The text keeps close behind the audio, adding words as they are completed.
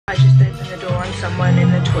door on someone in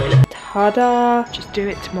the toilet. Ta-da! Just do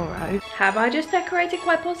it tomorrow. Have I just decorated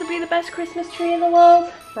quite possibly the best Christmas tree in the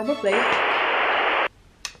world? Probably.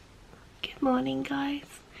 Good morning, guys.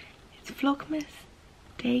 It's Vlogmas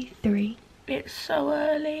day 3. It's so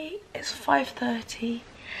early. It's 5:30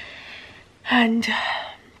 and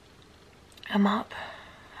I'm up.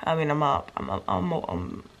 I mean, I'm up.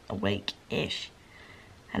 I'm awake-ish,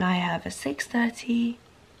 and I have a 6:30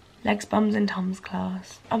 legs, bums and tums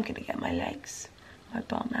class. I'm gonna get my legs, my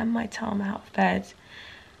bum and my tum out of bed,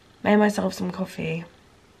 make myself some coffee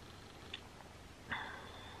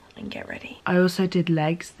and get ready. I also did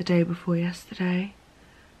legs the day before yesterday,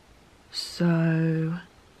 so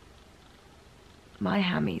my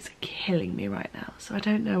hammies are killing me right now. So I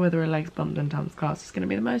don't know whether a legs, bums and tums class is gonna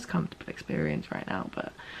be the most comfortable experience right now,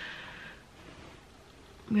 but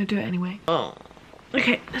I'm gonna do it anyway. Oh.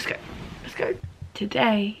 Okay, let's go. Let's go.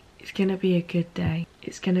 Today is gonna be a good day.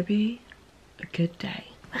 It's gonna be a good day.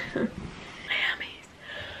 My hammies.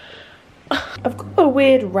 I've got a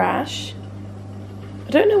weird rash.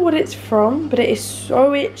 I don't know what it's from, but it is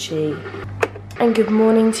so itchy. And good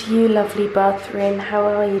morning to you, lovely bathroom. How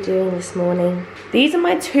are you doing this morning? These are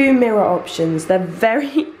my 2 mirror options. They're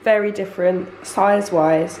very, very different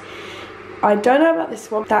size-wise. I don't know about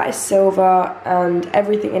this one. That is silver, and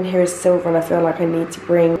everything in here is silver, and I feel like I need to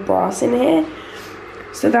bring brass in here.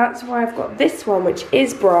 So that's why I've got this one, which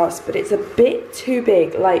is brass, but it's a bit too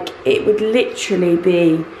big. Like, it would literally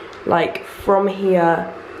be like from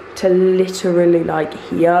here to literally like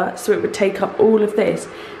here. So it would take up all of this,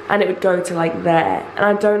 and it would go to like there. And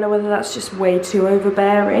I don't know whether that's just way too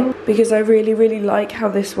overbearing, because I really, really like how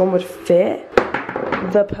this one would fit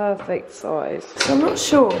the perfect size. So I'm not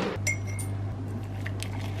sure.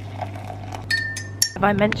 Have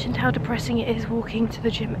I mentioned how depressing it is walking to the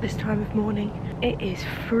gym at this time of morning? It is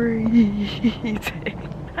freezing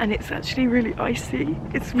and it's actually really icy.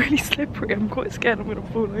 It's really slippery. I'm quite scared I'm gonna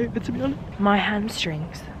fall over, to be honest. My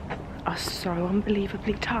hamstrings are so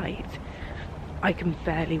unbelievably tight. I can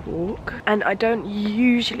barely walk, and I don't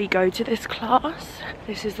usually go to this class.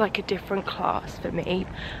 This is like a different class for me.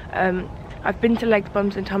 I've been to legs,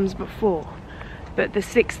 bums and tums before, but the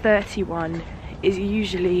 6:30 one is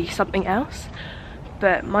usually something else.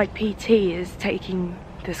 But my PT is taking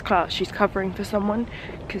this class. She's covering for someone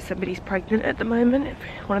because somebody's pregnant at the moment,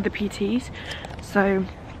 one of the PTs. So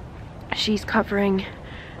she's covering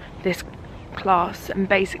this class, and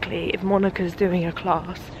basically if Monica's doing a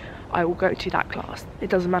class, I will go to that class. It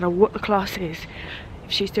doesn't matter what the class is.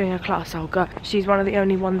 If she's doing a class, I'll go. She's one of the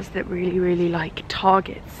only ones that really, really like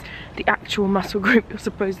targets the actual muscle group you're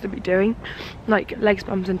supposed to be doing. Like legs,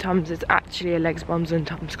 bums and tums is actually a legs, bums and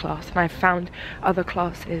tums class, and I've found other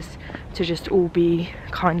classes to just all be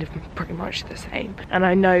kind of pretty much the same. And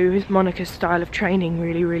I know Monica's style of training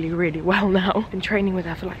really, really, really well now. Been training with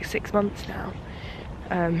her for like 6 months now,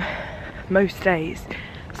 most days.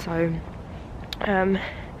 So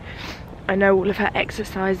I know all of her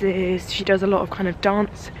exercises. She does a lot of kind of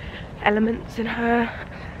dance elements in her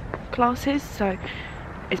classes, so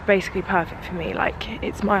it's basically perfect for me. Like,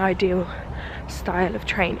 it's my ideal style of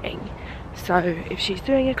training. So if she's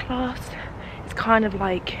doing a class, it's kind of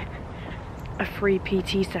like a free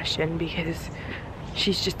PT session, because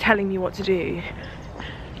she's just telling me what to do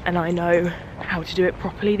and I know how to do it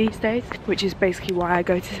properly these days, which is basically why I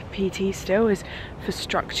go to PT still, is for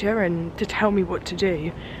structure and to tell me what to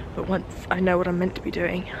do. But once I know what I'm meant to be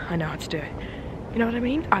doing, I know how to do it. You know what I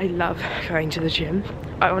mean? I love going to the gym.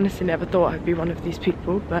 I honestly never thought I'd be one of these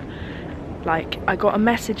people, but like, I got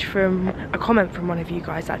a comment from one of you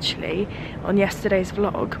guys actually on yesterday's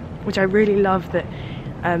vlog, which I really love that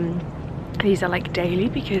these are like daily,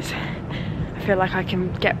 because I feel like I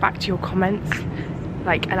can get back to your comments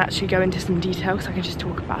like and actually go into some detail, because I can just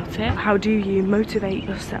talk about it. How do you motivate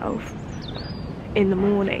yourself in the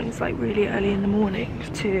mornings, like really early in the morning,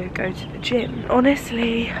 to go to the gym?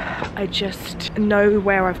 Honestly, I just know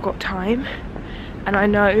where I've got time, and I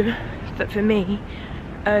know that for me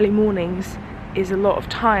early mornings is a lot of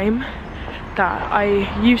time that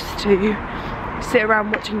I used to sit around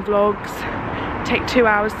watching vlogs, take 2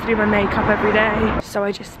 hours to do my makeup every day. So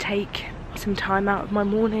I just take some time out of my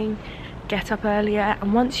morning, get up earlier,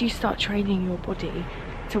 and once you start training your body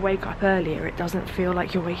to wake up earlier, it doesn't feel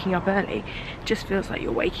like you're waking up early, it just feels like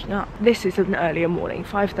you're waking up. This is an earlier morning.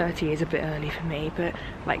 5:30 is a bit early for me, but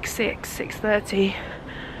like 6:30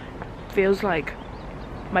 feels like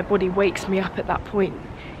my body wakes me up at that point,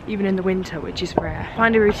 even in the winter, which is rare.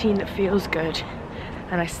 Find a routine that feels good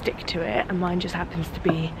and I stick to it, and mine just happens to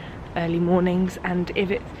be early mornings. And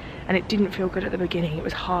it didn't feel good at the beginning, it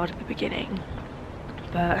was hard at the beginning,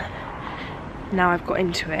 but now I've got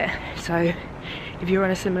into it. So if you're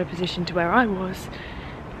in a similar position to where I was,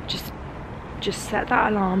 just set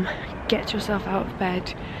that alarm, get yourself out of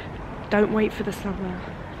bed. Don't wait for the summer,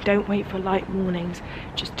 don't wait for light mornings,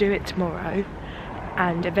 just do it tomorrow,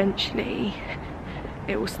 and eventually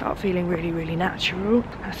it will start feeling really, really natural.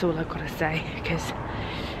 That's all I've got to say, because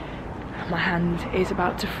my hand is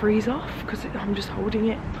about to freeze off because I'm just holding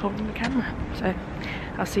the camera. So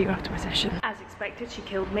I'll see you after my session. As expected, she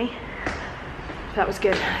killed me. That was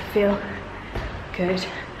good. I feel good.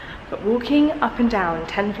 But walking up and down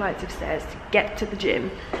 10 flights of stairs to get to the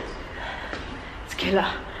gym, it's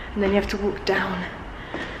killer. And then you have to walk down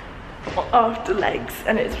after legs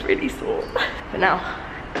and it's really sore. But now,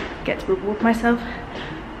 I get to reward myself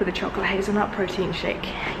with a chocolate hazelnut protein shake.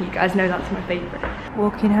 You guys know that's my favourite.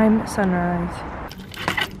 Walking home at sunrise.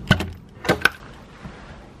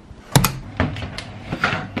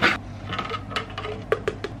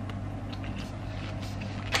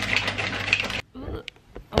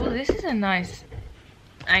 This is a nice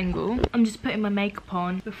angle. I'm just putting my makeup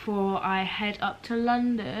on before I head up to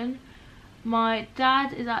London. My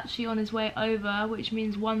dad is actually on his way over, which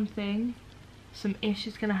means one thing. Some ish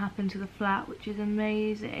is gonna happen to the flat, which is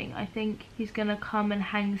amazing. I think he's gonna come and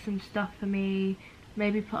hang some stuff for me,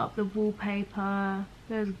 maybe put up the wallpaper.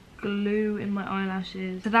 There's glue in my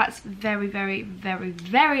eyelashes. So that's very, very, very,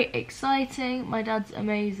 very exciting. My dad's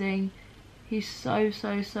amazing. He's so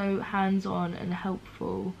hands-on and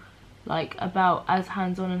helpful. Like, about as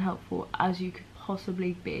hands-on and helpful as you could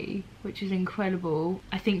possibly be, which is incredible.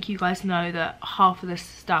 I think you guys know that half of the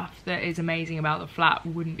stuff that is amazing about the flat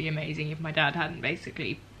wouldn't be amazing if my dad hadn't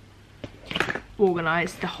basically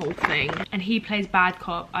organised the whole thing. And he plays bad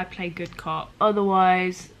cop, I play good cop.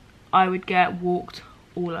 Otherwise, I would get walked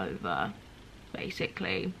all over,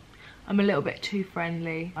 basically. I'm a little bit too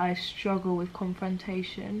friendly. I struggle with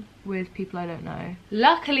confrontation with people I don't know.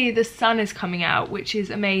 Luckily, the sun is coming out, which is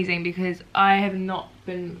amazing because I have not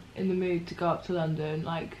been in the mood to go up to London.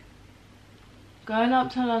 Like, going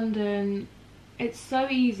up to London, it's so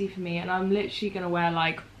easy for me, and I'm literally gonna wear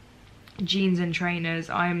like jeans and trainers.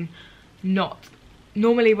 I'm not,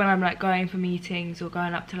 normally when I'm like going for meetings or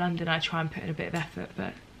going up to London, I try and put in a bit of effort,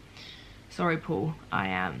 but sorry Paul, I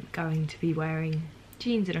am going to be wearing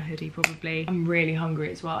jeans and a hoodie probably. I'm really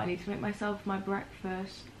hungry as well. I need to make myself my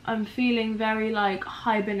breakfast. I'm feeling very like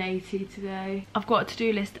hibernatey today. I've got a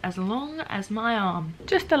to-do list as long as my arm.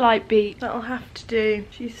 Just a light beat that I'll have to do.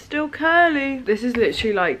 She's still curly. This is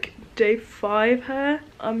literally like day 5 hair.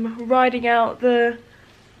 I'm riding out the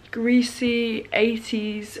greasy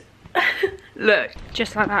 80s look.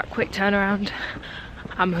 Just like that, quick turnaround.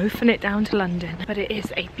 I'm hoofing it down to London. But it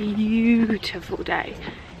is a beautiful day.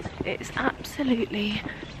 It's absolutely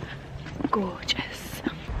gorgeous.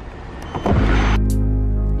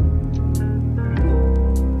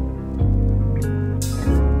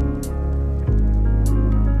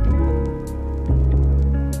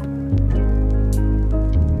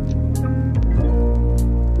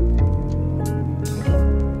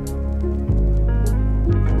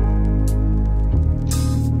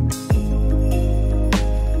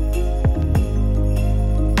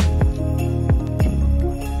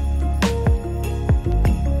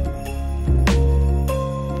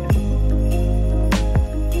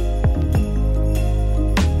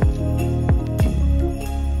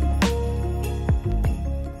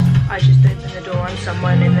 I just opened the door on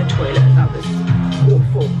someone in the toilet. That was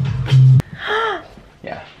awful.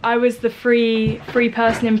 Yeah. I was the free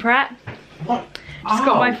person in Pret. What? Just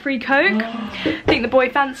got my free Coke. I think the boy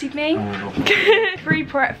fancied me. Free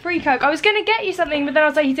Coke. I was gonna get you something, but then I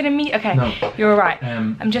was like, he didn't meet. Okay, no. You're alright.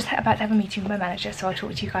 I'm just about to have a meeting with my manager, so I'll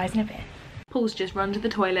talk to you guys in a bit. Paul's just run to the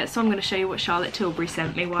toilet, so I'm gonna show you what Charlotte Tilbury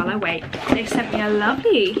sent me while I wait. They sent me a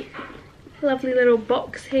lovely little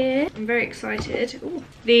box here. I'm very excited. Ooh.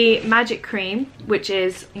 The Magic Cream, which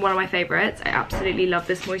is one of my favorites. I absolutely love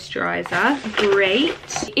this moisturizer. Great.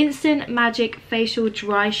 Instant Magic Facial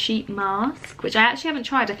Dry Sheet Mask, which I actually haven't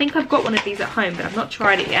tried. I think I've got one of these at home, but I've not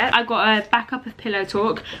tried it yet. I've got a backup of Pillow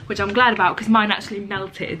Talk, which I'm glad about because mine actually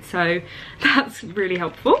melted, so that's really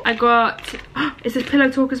helpful. I got, is this Pillow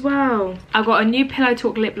Talk as well? I've got a new Pillow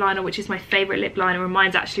Talk lip liner, which is my favorite lip liner, and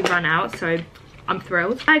mine's actually run out, so I'm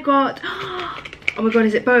thrilled. I got, oh my god,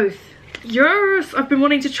 is it both? Yes, I've been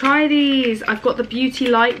wanting to try these. I've got the Beauty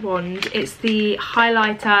Light Wand. It's the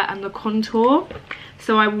highlighter and the contour.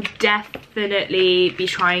 So I will definitely be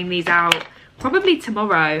trying these out probably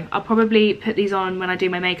tomorrow. I'll probably put these on when I do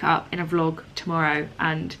my makeup in a vlog tomorrow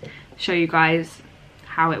and show you guys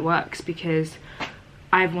how it works because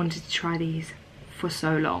I've wanted to try these for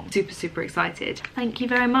so long. Super excited. Thank you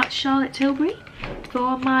very much, Charlotte Tilbury,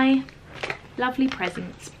 for my lovely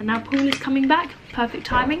presents. And now Paul is coming back, perfect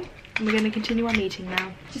timing, and we're going to continue our meeting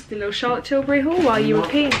now. Just a little Charlotte Tilbury haul while you were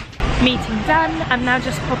peeing. Meeting done. I'm now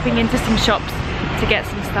just popping into some shops to get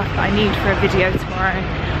some stuff that I need for a video tomorrow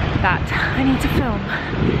that I need to film.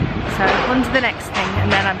 So on to the next thing,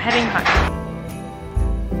 and then I'm heading home.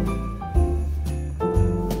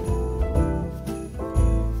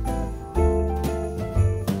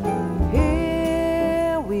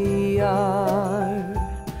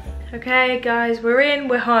 Okay guys,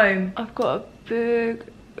 we're home. I've got a big,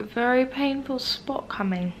 very painful spot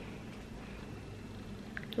coming.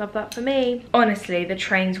 Love that for me. Honestly, the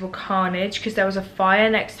trains were carnage because there was a fire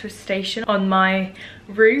next to a station on my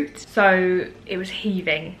route, so it was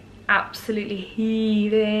heaving, absolutely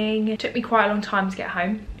heaving. It took me quite a long time to get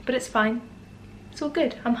home, but it's fine. It's all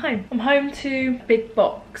good. I'm home. I'm home to big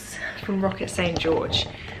box from Rocket St. George,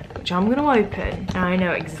 which I'm gonna open. And I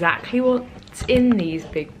know exactly what's in these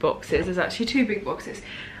big boxes. There's actually 2 big boxes.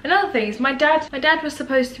 Another thing is my dad was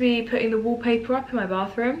supposed to be putting the wallpaper up in my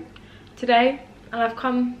bathroom today, and I've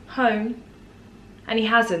come home and he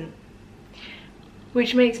hasn't,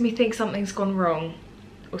 which makes me think something's gone wrong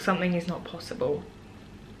or something is not possible.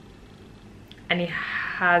 And he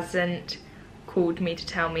hasn't called me to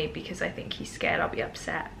tell me because I think he's scared I'll be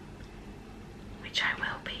upset, which I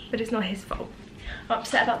will be, but it's not his fault. I'm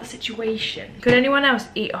upset about the situation. Could anyone else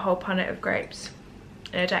eat a whole punnet of grapes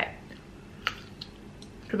in a day?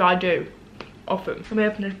 Because I do, often. Let me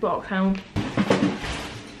open this box, hang on.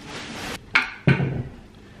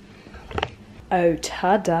 Oh,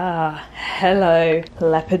 ta-da. Hello.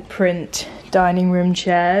 Leopard print dining room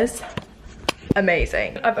chairs.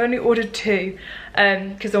 Amazing. I've only ordered 2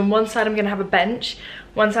 because on one side I'm gonna have a bench,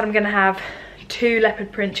 one side I'm gonna have 2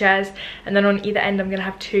 leopard print chairs, and then on either end I'm gonna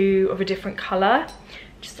have 2 of a different color,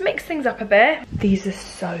 just to mix things up a bit. These are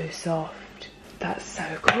so soft. That's so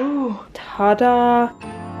cool. Ta-da.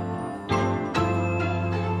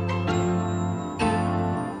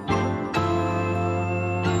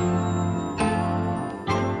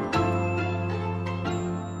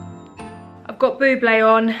 I've got Buble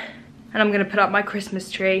on, and I'm gonna put up my Christmas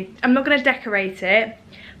tree. I'm not gonna decorate it,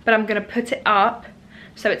 but I'm gonna put it up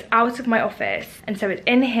so it's out of my office, and so it's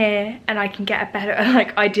in here, and I can get a better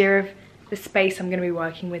idea of the space I'm gonna be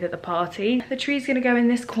working with at the party. The tree's gonna go in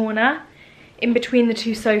this corner, in between the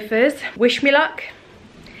 2 sofas. Wish me luck.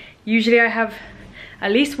 Usually I have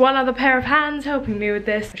at least one other pair of hands helping me with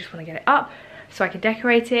this. I just wanna get it up so I can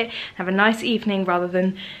decorate it, have a nice evening rather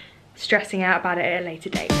than stressing out about it at a later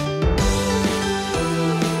date.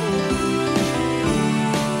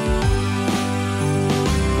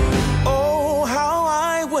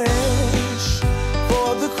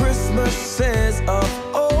 Christmases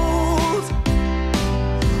of old,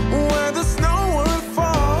 where the snow would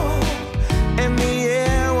fall and the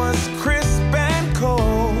air was crisp and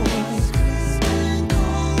cold,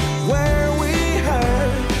 where we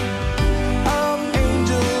heard of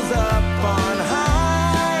angels up on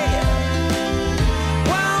high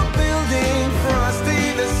while building Frosty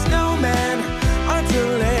the Snowman until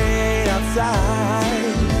late outside.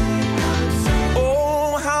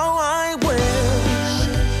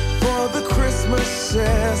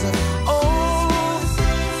 Christmases of old,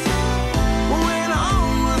 when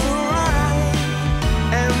all was right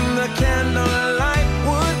and the candlelight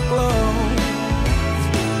would glow.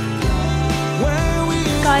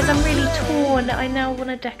 Guys, I'm really torn. I now want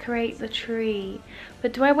to decorate the tree,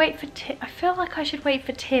 but do I wait for Tim? I feel like I should wait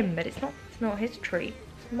for Tim, but it's not his tree.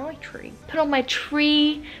 It's my tree. Put on my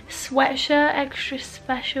tree sweatshirt, extra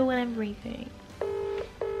special and everything.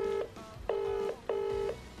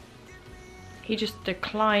 He just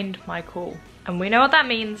declined my call. And we know what that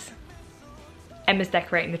means. Emma's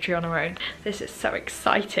decorating the tree on her own. This is so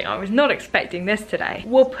exciting. I was not expecting this today.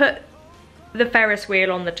 We'll put the Ferris wheel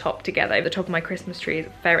on the top together. The top of my Christmas tree is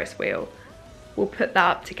a Ferris wheel. We'll put that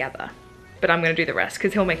up together. But I'm gonna do the rest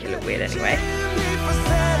because he'll make it look weird anyway.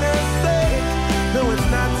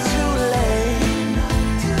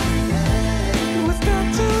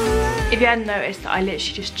 If you hadn't noticed, I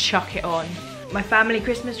literally just chuck it on. My family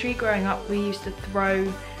Christmas tree growing up, we used to throw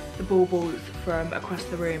the baubles from across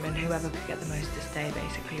the room, and whoever could get the most to stay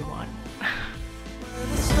basically won.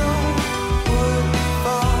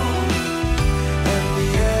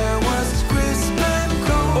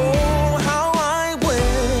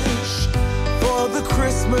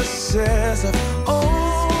 Christmases of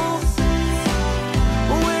old,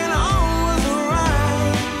 when all was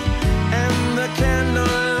right and the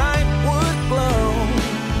candlelight would glow,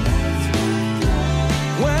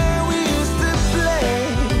 where we used to play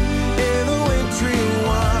in a wintry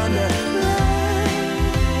wonderland,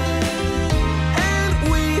 and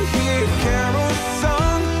we'd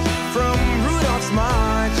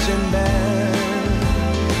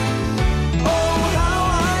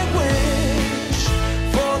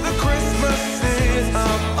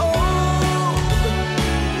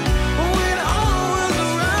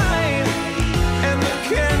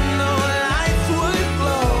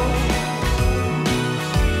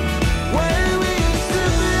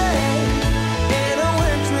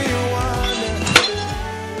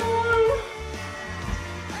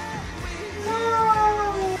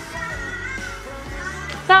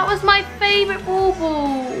was my favourite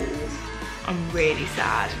bauble. I'm really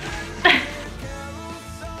sad.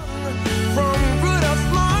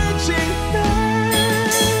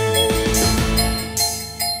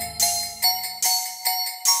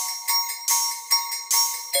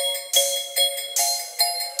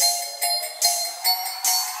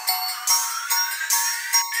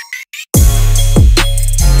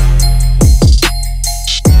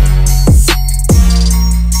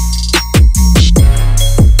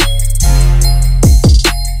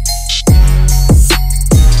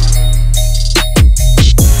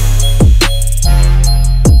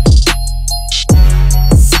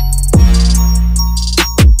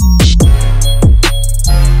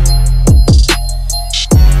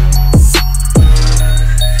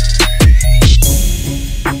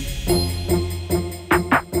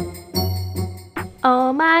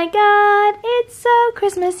 Oh my god, it's so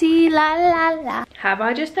Christmassy, la la la. Have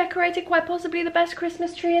I just decorated quite possibly the best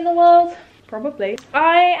Christmas tree in the world? Probably.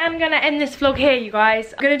 I am gonna end this vlog here, you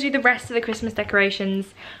guys. I'm gonna do the rest of the Christmas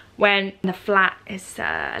decorations when the flat is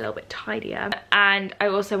a little bit tidier. And I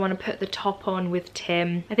also want to put the top on with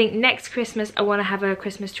Tim. I think next Christmas I want to have a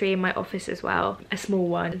Christmas tree in my office as well. A small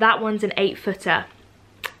one. That one's an 8-footer.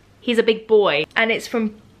 He's a big boy. And it's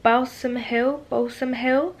from Balsam Hill.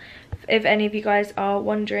 If any of you guys are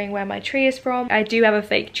wondering where my tree is from. I do have a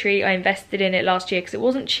fake tree. I invested in it last year because it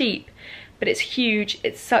wasn't cheap. But it's huge.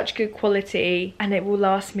 It's such good quality. And it will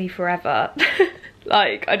last me forever.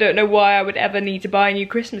 Like, I don't know why I would ever need to buy a new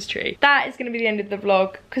Christmas tree. That is going to be the end of the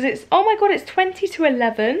vlog. Because it's, oh my god, it's 20 to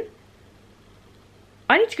 11.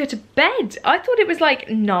 I need to go to bed. I thought it was like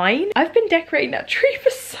 9. I've been decorating that tree for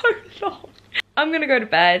so long. I'm going to go to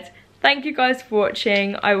bed. Thank you guys for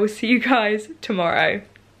watching. I will see you guys tomorrow.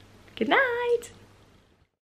 Good night.